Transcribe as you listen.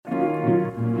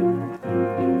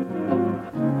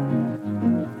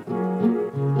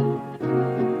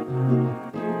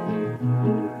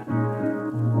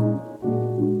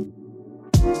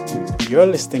You're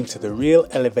listening to the Real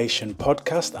Elevation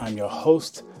podcast. I'm your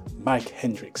host, Mike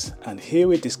Hendricks, and here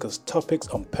we discuss topics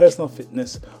on personal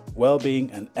fitness, well-being,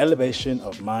 and elevation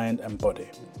of mind and body.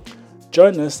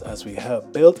 Join us as we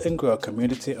help build and grow a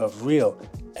community of real,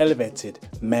 elevated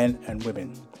men and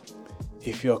women.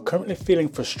 If you're currently feeling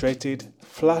frustrated,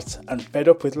 flat, and fed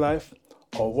up with life,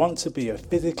 or want to be a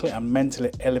physically and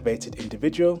mentally elevated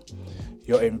individual,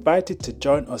 you're invited to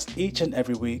join us each and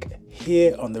every week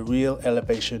here on the Real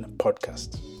Elevation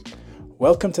podcast.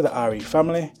 Welcome to the RE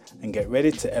family and get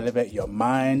ready to elevate your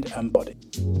mind and body.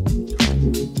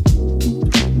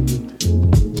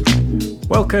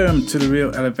 Welcome to the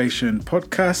Real Elevation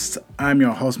podcast. I'm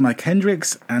your host, Mike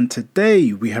Hendricks, and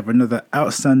today we have another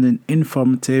outstanding,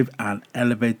 informative, and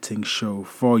elevating show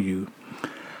for you.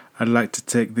 I'd like to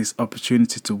take this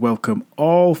opportunity to welcome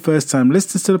all first-time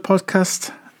listeners to the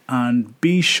podcast, and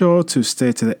be sure to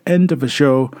stay to the end of the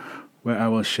show where I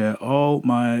will share all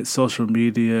my social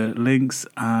media links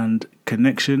and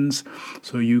connections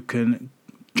so you can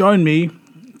join me,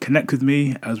 connect with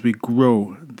me as we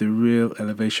grow the Real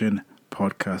Elevation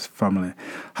podcast family.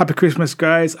 Happy Christmas,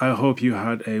 guys. I hope you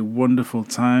had a wonderful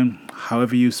time,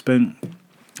 however you spent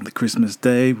the Christmas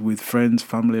day with friends,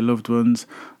 family, loved ones.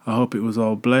 I hope it was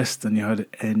all blessed and you had an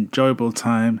enjoyable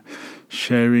time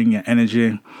sharing your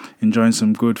energy, enjoying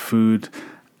some good food,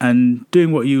 and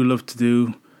doing what you love to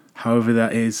do, however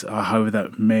that is or however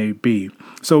that may be.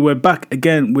 So we're back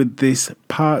again with this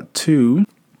part 2,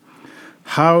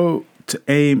 how to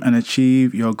aim and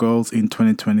achieve your goals in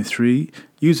 2023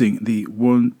 using the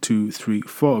 1, 2, 3,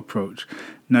 4 approach.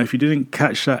 Now, if you didn't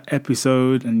catch that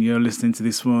episode and you're listening to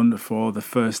this one for the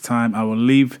first time, I will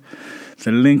leave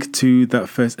the link to that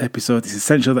first episode. It's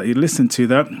essential that you listen to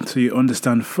that so you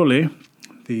understand fully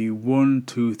the 1,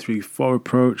 2, 3, 4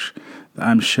 approach that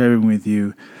I'm sharing with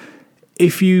you.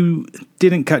 If you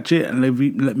didn't catch it, and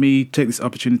let me take this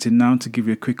opportunity now to give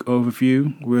you a quick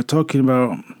overview. We're talking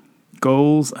about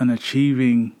goals and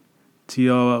achieving to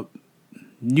your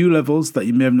new levels that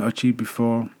you may have not achieved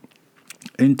before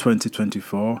in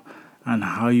 2024 and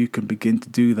how you can begin to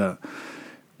do that.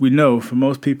 We know for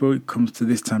most people it comes to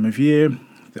this time of year,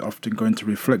 they often go into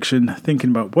reflection,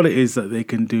 thinking about what it is that they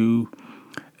can do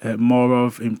more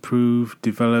of, improve,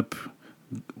 develop,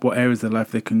 what areas of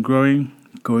life they can grow in,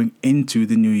 going into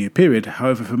the new year period.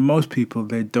 However, for most people,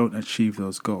 they don't achieve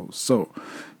those goals. So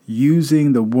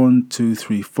using the 1, 2,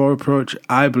 3, 4 approach,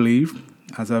 I believe,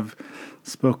 as I've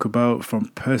spoke about from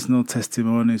personal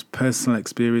testimonies, personal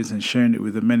experience, and sharing it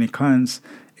with the many clients,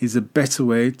 is a better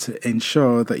way to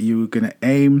ensure that you're going to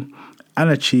aim and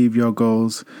achieve your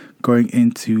goals going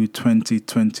into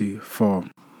 2024.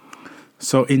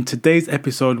 So in today's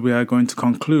episode, we are going to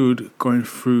conclude going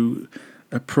through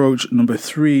approach number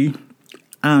 3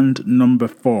 and number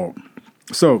 4.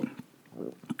 So,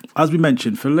 as we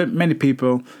mentioned, for many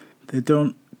people, they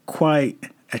don't quite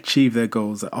achieve their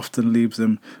goals. That often leaves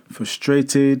them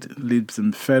frustrated, leaves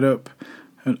them fed up,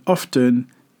 and often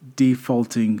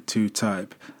defaulting to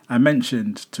type. I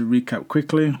mentioned, to recap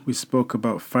quickly, we spoke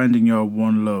about finding your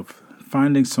one love,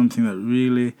 finding something that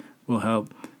really will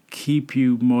help keep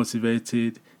you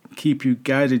motivated, keep you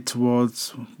guided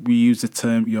towards, we use the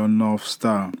term, your North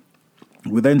Star.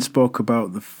 We then spoke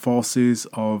about the forces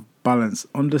of balance,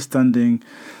 understanding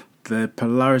the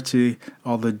polarity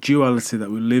or the duality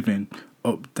that we live in,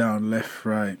 up, down, left,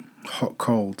 right, hot,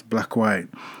 cold, black, white,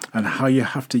 and how you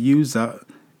have to use that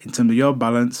in terms of your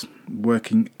balance,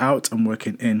 working out and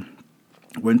working in,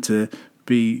 when to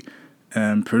be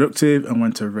productive and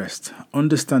when to rest.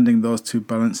 Understanding those two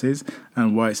balances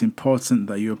and why it's important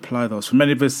that you apply those. For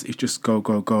many of us, it's just go,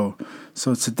 go, go.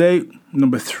 So today,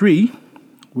 number 3,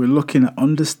 we're looking at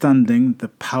understanding the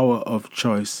power of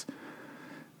choice.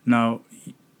 Now,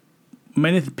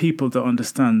 many people don't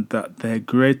understand that their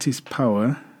greatest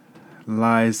power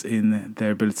lies in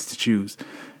their ability to choose.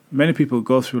 Many people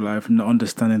go through life not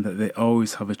understanding that they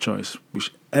always have a choice.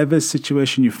 Whichever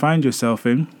situation you find yourself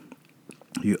in,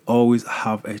 you always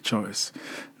have a choice.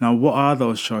 Now, what are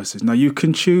those choices? Now, you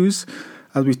can choose,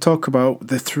 as we talk about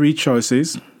the 3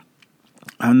 choices,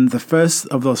 and the first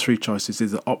of those 3 choices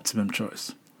is the optimum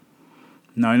choice.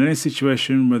 Now, in any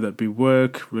situation, whether it be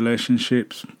work,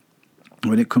 relationships,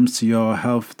 when it comes to your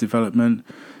health development,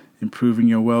 improving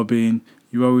your well-being,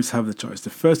 you always have the choice. The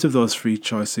first of those 3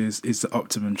 choices is the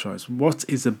optimum choice. What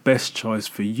is the best choice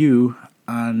for you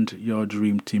and your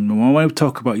dream team? And when we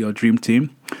talk about your dream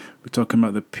team, we're talking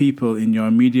about the people in your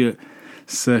immediate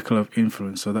circle of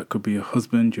influence. So that could be your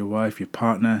husband, your wife, your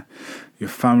partner, your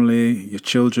family, your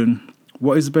children.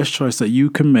 What is the best choice that you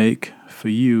can make for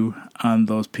you and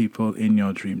those people in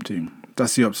your dream team?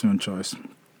 That's the optimum choice.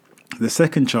 The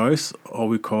second choice, or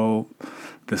we call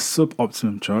the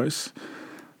suboptimum choice,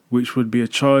 which would be a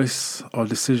choice or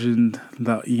decision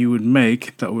that you would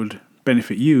make that would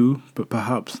benefit you, but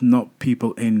perhaps not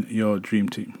people in your dream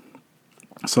team.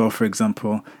 So, for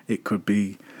example, it could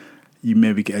be you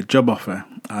maybe get a job offer,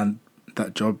 and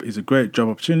that job is a great job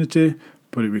opportunity,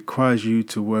 but it requires you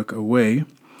to work away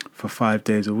for 5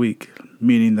 days a week,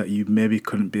 meaning that you maybe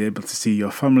couldn't be able to see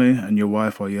your family and your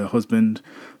wife or your husband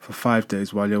for 5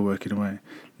 days while you're working away.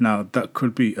 Now, that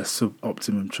could be a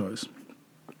suboptimum choice.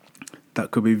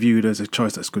 That could be viewed as a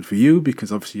choice that's good for you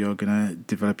because obviously you're going to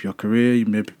develop your career, you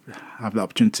maybe have the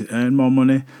opportunity to earn more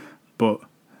money, but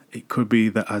it could be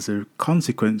that as a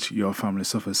consequence, your family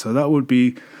suffers. So that would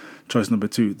be choice number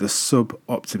 2, the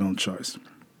suboptimal choice.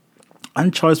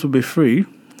 And choice would be 3,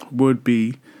 would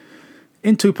be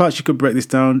in 2 parts. You could break this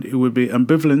down. It would be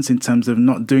ambivalence in terms of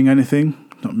not doing anything,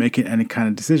 not making any kind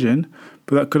of decision,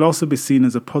 but that could also be seen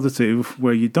as a positive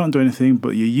where you don't do anything, but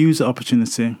you use the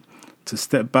opportunity to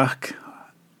step back,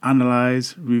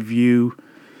 analyze, review,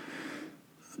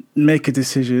 make a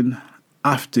decision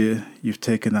after you've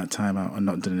taken that time out and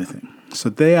not done anything. So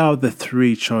they are the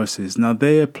 3 choices. Now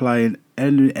they apply in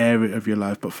any area of your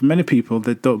life, but for many people,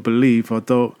 they don't believe or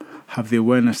don't have the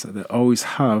awareness that they always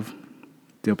have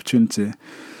the opportunity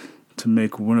to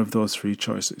make one of those 3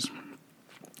 choices.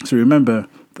 So remember,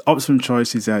 the optimum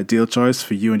choice is the ideal choice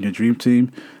for you and your dream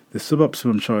team. The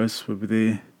suboptimum choice would be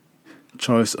the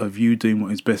choice of you doing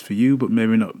what is best for you, but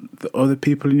maybe not the other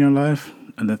people in your life.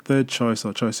 And the third choice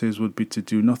or choices would be to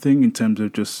do nothing in terms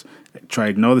of just try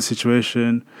to ignore the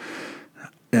situation,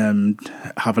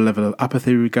 have a level of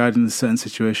apathy regarding the certain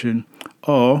situation,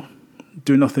 or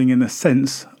do nothing in the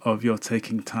sense of you're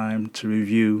taking time to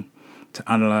review,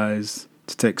 to analyze,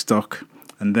 to take stock,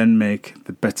 and then make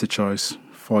the better choice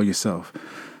for yourself.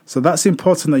 So that's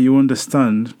important that you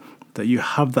understand that you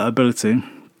have that ability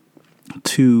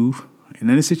to, in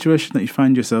any situation that you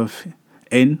find yourself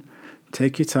in,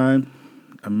 take your time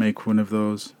and make one of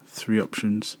those 3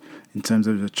 options in terms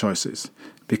of the choices.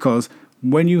 Because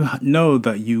when you know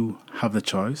that you have the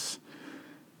choice,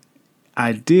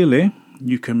 ideally,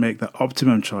 you can make the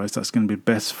optimum choice that's going to be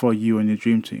best for you and your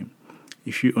dream team.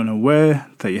 If you're unaware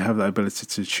that you have that ability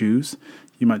to choose,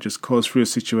 you might just coast through a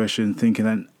situation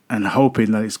thinking and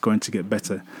hoping that it's going to get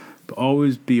better. But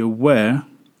always be aware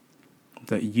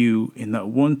that you, in that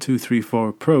 1, 2, 3, 4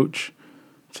 approach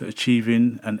to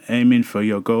achieving and aiming for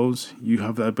your goals, you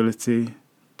have the ability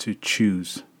to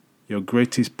choose. Your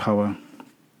greatest power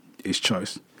is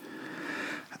choice.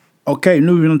 Okay,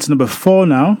 moving on to number 4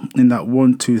 now, in that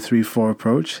 1, 2, 3, 4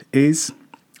 approach, is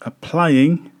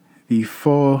applying the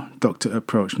 4-doctor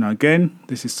approach. Now again,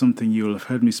 this is something you will have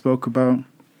heard me spoke about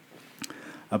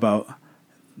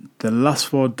the last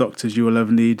 4 doctors you will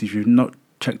ever need. If you've not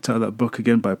checked out that book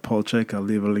again by Paul Chek, I'll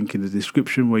leave a link in the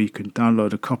description where you can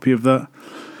download a copy of that.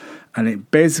 And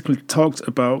it basically talks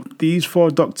about these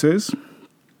 4 doctors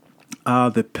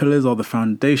are the pillars or the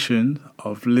foundation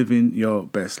of living your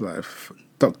best life.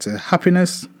 Dr.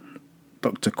 Happiness,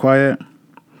 Dr. Quiet,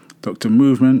 Dr.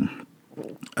 Movement,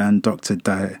 and Dr.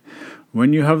 Diet.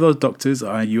 When you have those doctors,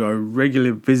 you are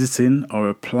regularly visiting or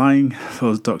applying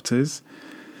those doctors,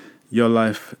 your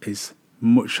life is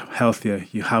much healthier.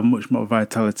 You have much more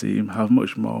vitality, you have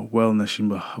much more wellness, you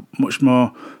have much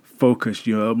more focus,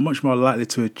 you are much more likely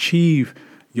to achieve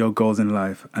your goals in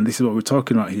life. And this is what we're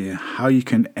talking about here, how you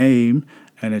can aim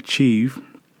and achieve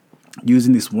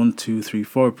using this 1, 2, 3,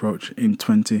 4 approach in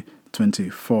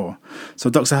 2024. So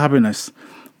Dr. Happiness,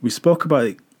 we spoke about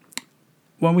it.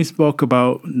 When we spoke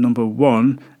about number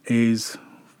 1 is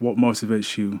what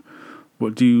motivates you.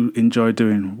 What do you enjoy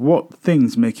doing? What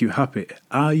things make you happy?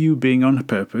 Are you being on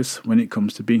purpose when it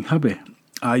comes to being happy?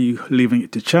 Are you leaving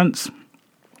it to chance?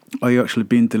 Or are you actually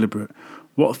being deliberate?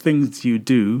 What things do you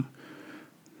do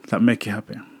that make you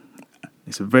happy?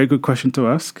 It's a very good question to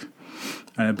ask.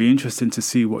 And it'd be interesting to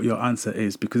see what your answer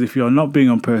is. Because if you're not being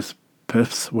on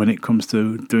purpose when it comes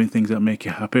to doing things that make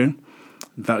you happy,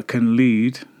 that can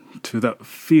lead to that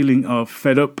feeling of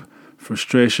fed up,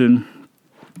 frustration,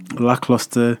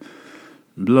 lackluster,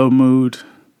 low mood,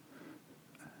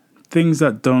 things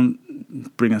that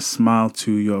don't bring a smile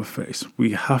to your face.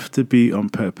 We have to be on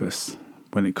purpose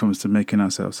when it comes to making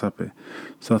ourselves happy.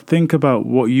 So think about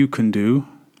what you can do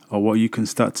or what you can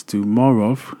start to do more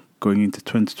of going into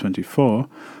 2024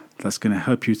 that's going to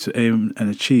help you to aim and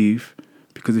achieve.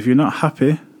 Because if you're not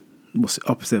happy, what's the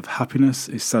opposite of happiness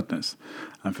is sadness.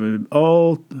 And for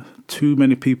all too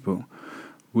many people,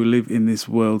 we live in this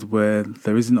world where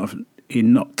there is not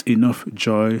enough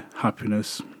joy,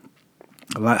 happiness,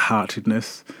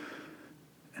 lightheartedness,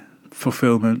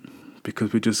 fulfillment,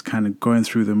 because we're just kind of going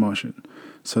through the motion.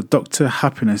 So Dr.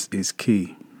 Happiness is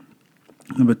key.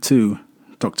 Number 2,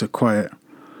 Dr. Quiet.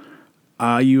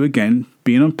 Are you again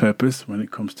being on purpose when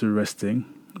it comes to resting,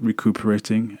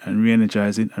 recuperating, and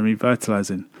re-energizing and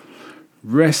revitalizing?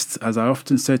 Rest, as I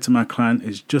often say to my client,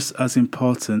 is just as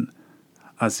important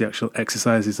as the actual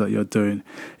exercises that you're doing.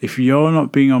 If you're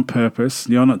not being on purpose,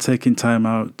 you're not taking time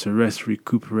out to rest,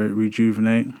 recuperate,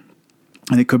 rejuvenate,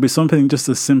 and it could be something just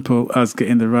as simple as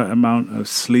getting the right amount of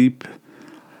sleep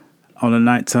on a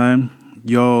night time,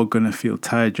 you're going to feel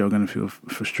tired, you're going to feel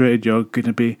frustrated, you're going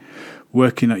to be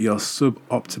working at your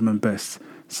sub-optimum best.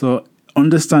 So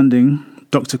understanding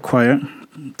Dr. Quiet,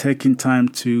 taking time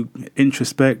to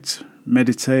introspect,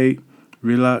 meditate,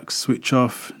 relax, switch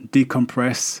off,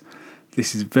 decompress.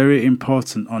 This is very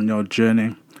important on your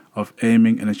journey of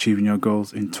aiming and achieving your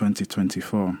goals in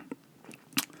 2024.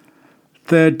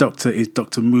 Third doctor is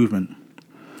Dr. Movement.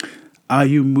 Are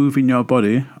you moving your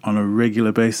body on a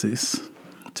regular basis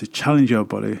to challenge your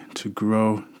body to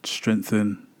grow,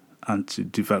 strengthen, and to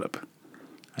develop?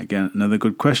 Again, another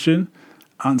good question.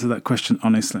 Answer that question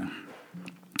honestly.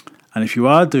 And if you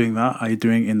are doing that, are you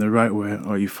doing it in the right way?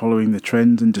 Or are you following the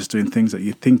trend and just doing things that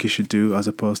you think you should do as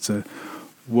opposed to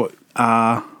what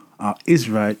is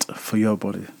right for your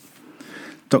body?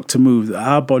 Dr. Move.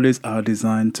 Our bodies are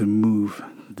designed to move.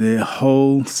 The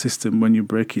whole system, when you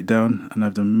break it down, and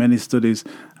I've done many studies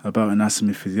about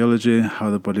anatomy, physiology, how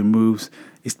the body moves,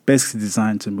 it's basically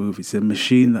designed to move. It's a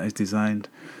machine that is designed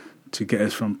to get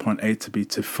us from point A to B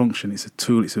to function. It's a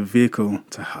tool, it's a vehicle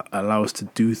to allow us to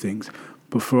do things.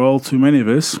 But for all too many of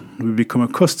us, we've become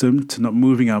accustomed to not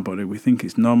moving our body. We think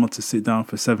it's normal to sit down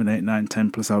for 7, 8, 9,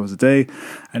 10 plus hours a day.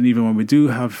 And even when we do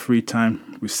have free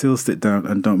time, we still sit down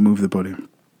and don't move the body.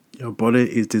 Your body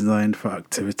is designed for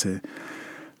activity.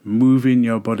 Moving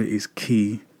your body is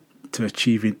key to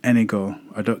achieving any goal.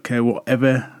 I don't care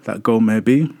whatever that goal may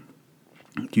be.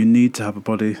 You need to have a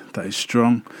body that is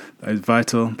strong, that is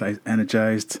vital, that is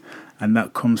energized, and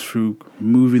that comes through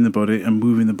moving the body and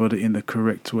moving the body in the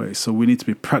correct way. So we need to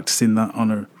be practicing that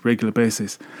on a regular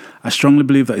basis. I strongly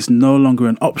believe that it's no longer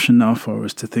an option now for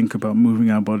us to think about moving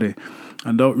our body.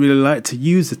 I don't really like to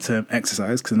use the term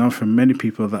exercise because I know for many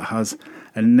people that has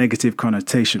a negative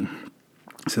connotation.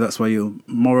 So that's why you'll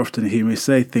more often hear me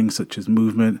say things such as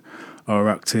movement or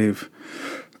active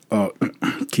or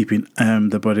keeping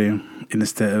the body in a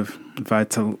state of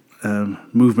vital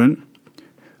movement,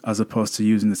 as opposed to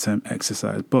using the term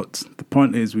exercise. But the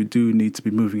point is, we do need to be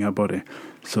moving our body.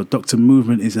 So Dr.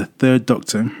 Movement is a third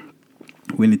doctor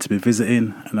we need to be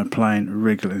visiting and applying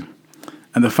regularly.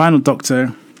 And the final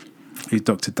doctor is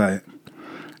Dr. Diet.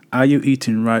 Are you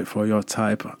eating right for your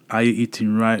type? Are you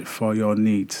eating right for your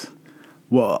needs?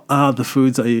 What are the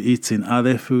foods that you're eating? Are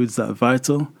they foods that are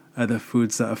vital? Are they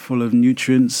foods that are full of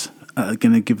nutrients, are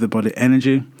going to give the body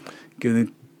energy, give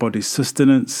the body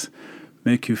sustenance,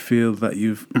 make you feel that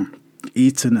you've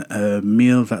eaten a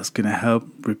meal that's going to help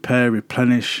repair,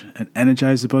 replenish, and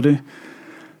energize the body?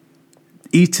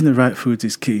 Eating the right foods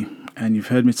is key. And you've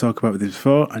heard me talk about this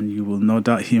before, and you will no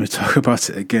doubt hear me talk about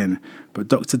it again. But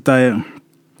Dr. Diet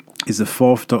is the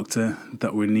fourth doctor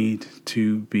that we need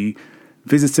to be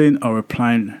visiting or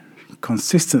applying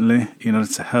consistently in order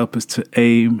to help us to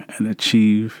aim and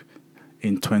achieve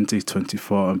in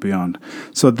 2024 and beyond.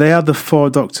 So they are the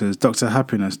four doctors: Dr.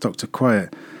 Happiness, Dr.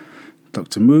 Quiet,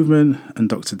 Dr. Movement, and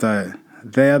Dr. Diet.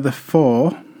 They are the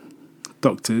four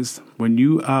doctors. When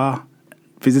you are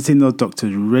visiting those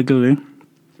doctors regularly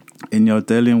in your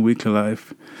daily and weekly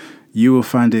life, you will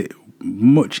find it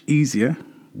much easier,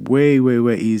 way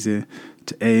easier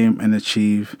to aim and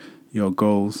achieve your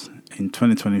goals in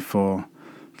 2024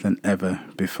 than ever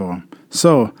before.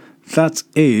 So that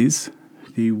is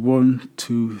the 1,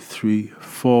 2, 3,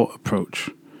 4 approach.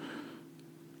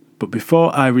 But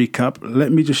before I recap,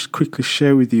 let me just quickly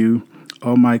share with you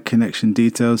all my connection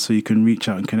details so you can reach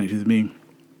out and connect with me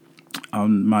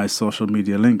on my social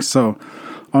media links. So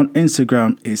on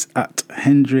Instagram, it's at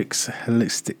Hendrix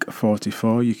Holistic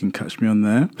 44. You can catch me on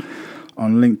there.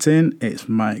 On LinkedIn, it's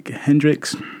Mike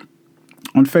Hendrix.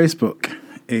 On Facebook,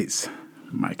 it's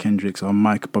Mike Hendrix or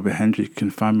Mike Bobby Hendrix. You can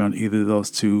find me on either of those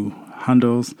two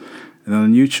handles. And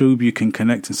on YouTube, you can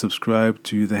connect and subscribe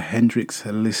to the Hendrix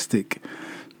Holistic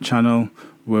channel,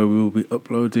 where we will be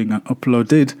uploading and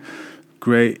uploaded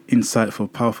great,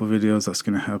 insightful, powerful videos that's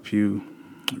going to help you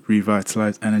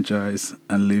revitalize, energize,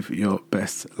 and live your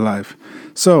best life.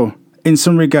 So, in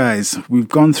summary, guys, we've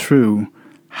gone through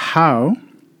how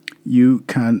you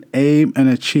can aim and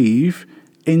achieve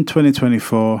in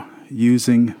 2024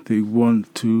 using the 1,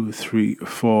 2, 3,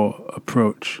 4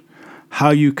 approach. how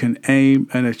you can aim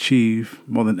and achieve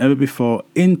more than ever before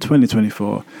in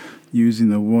 2024 using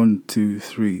the 1, 2,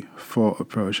 3, 4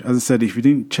 approach. As I said, if you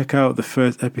didn't check out the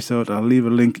first episode, I'll leave a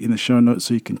link in the show notes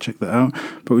so you can check that out.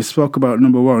 But we spoke about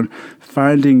number 1,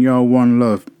 finding your one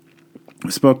love.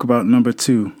 We spoke about number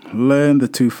 2, learn the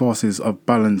two forces of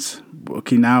balance,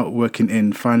 working out, working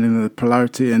in, finding the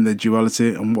polarity and the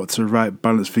duality and what's the right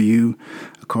balance for you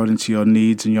according to your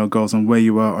needs and your goals and where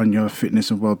you are on your fitness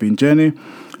and well-being journey.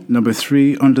 Number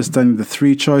 3, understanding the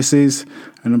 3 choices.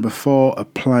 And number 4,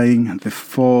 applying the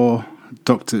 4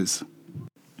 doctors.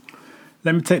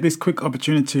 Let me take this quick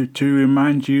opportunity to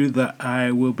remind you that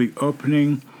I will be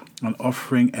opening and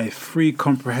offering a free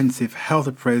comprehensive health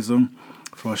appraisal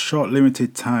for a short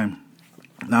limited time.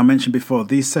 Now, I mentioned before,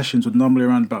 these sessions would normally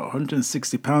around about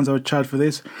 £160 I would charge for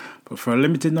this, but for a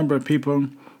limited number of people,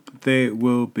 they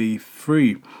will be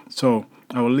free. So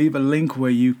I will leave a link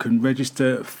where you can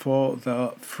register for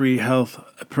the free health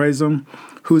appraisal.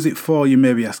 Who's it for, you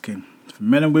may be asking? For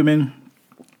men and women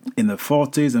in their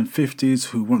 40s and 50s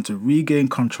who want to regain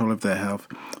control of their health,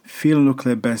 feel and look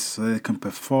their best so they can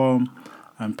perform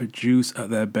and produce at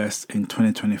their best in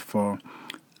 2024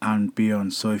 and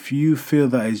beyond. So if you feel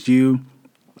that is you,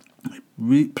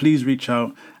 please reach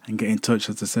out and get in touch.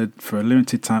 As I said, for a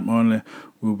limited time only,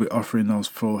 we'll be offering those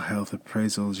full health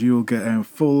appraisals. You will get a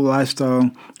full lifestyle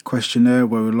questionnaire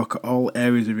where we look at all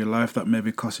areas of your life that may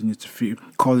be causing you to feel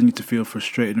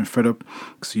frustrated and fed up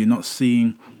because you're not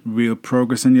seeing real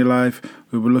progress in your life.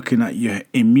 We'll be looking at your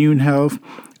immune health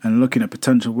and looking at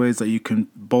potential ways that you can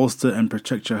bolster and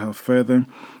protect your health further.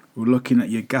 We're looking at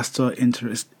your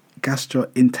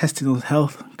gastrointestinal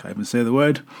health, can't even say the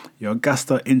word, your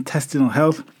gastrointestinal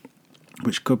health,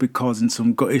 which could be causing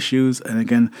some gut issues, and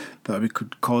again, that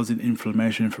could causing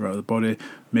inflammation throughout the body,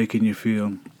 making you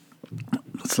feel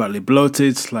slightly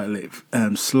bloated, slightly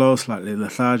slow, slightly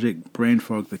lethargic, brain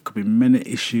fog. There could be many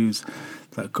issues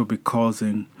that could be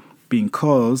being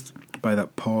caused by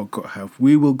that poor gut health.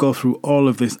 We will go through all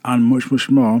of this and much, much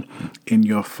more in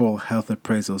your full health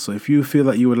appraisal. So if you feel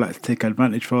that you would like to take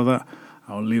advantage for that,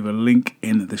 I'll leave a link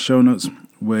in the show notes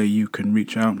where you can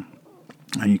reach out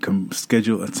and you can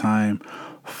schedule a time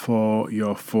for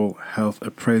your full health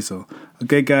appraisal.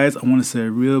 Okay, guys, I want to say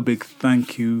a real big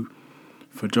thank you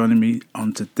for joining me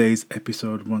on today's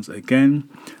episode once again.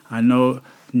 I know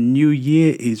New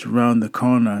Year is round the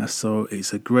corner, so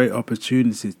it's a great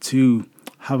opportunity to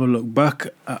have a look back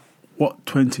at what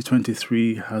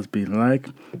 2023 has been like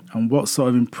and what sort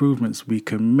of improvements we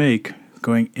can make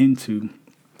going into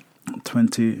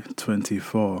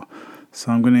 2024.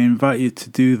 So I'm going to invite you to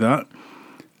do that.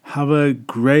 Have a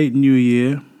great new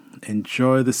year.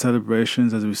 Enjoy the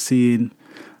celebrations as we're seeing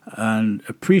and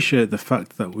appreciate the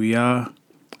fact that we are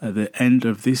at the end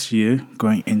of this year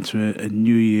going into a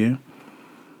new year.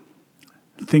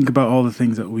 Think about all the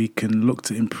things that we can look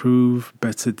to improve,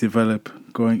 better develop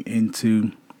going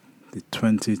into the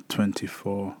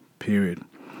 2024 period.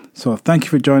 So thank you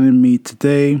for joining me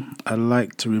today. I'd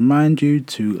like to remind you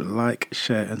to like,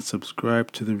 share and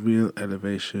subscribe to the Real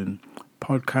Elevation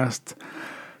podcast.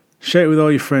 Share it with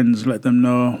all your friends. Let them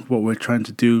know what we're trying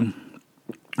to do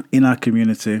in our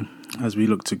community as we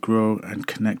look to grow and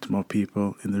connect more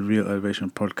people in the Real Elevation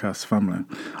podcast family.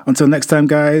 Until next time,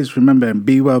 guys, remember,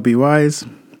 be well, be wise,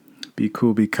 be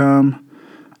cool, be calm,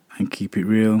 and keep it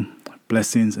real.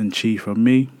 Blessings and chi from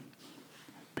me.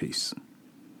 Peace.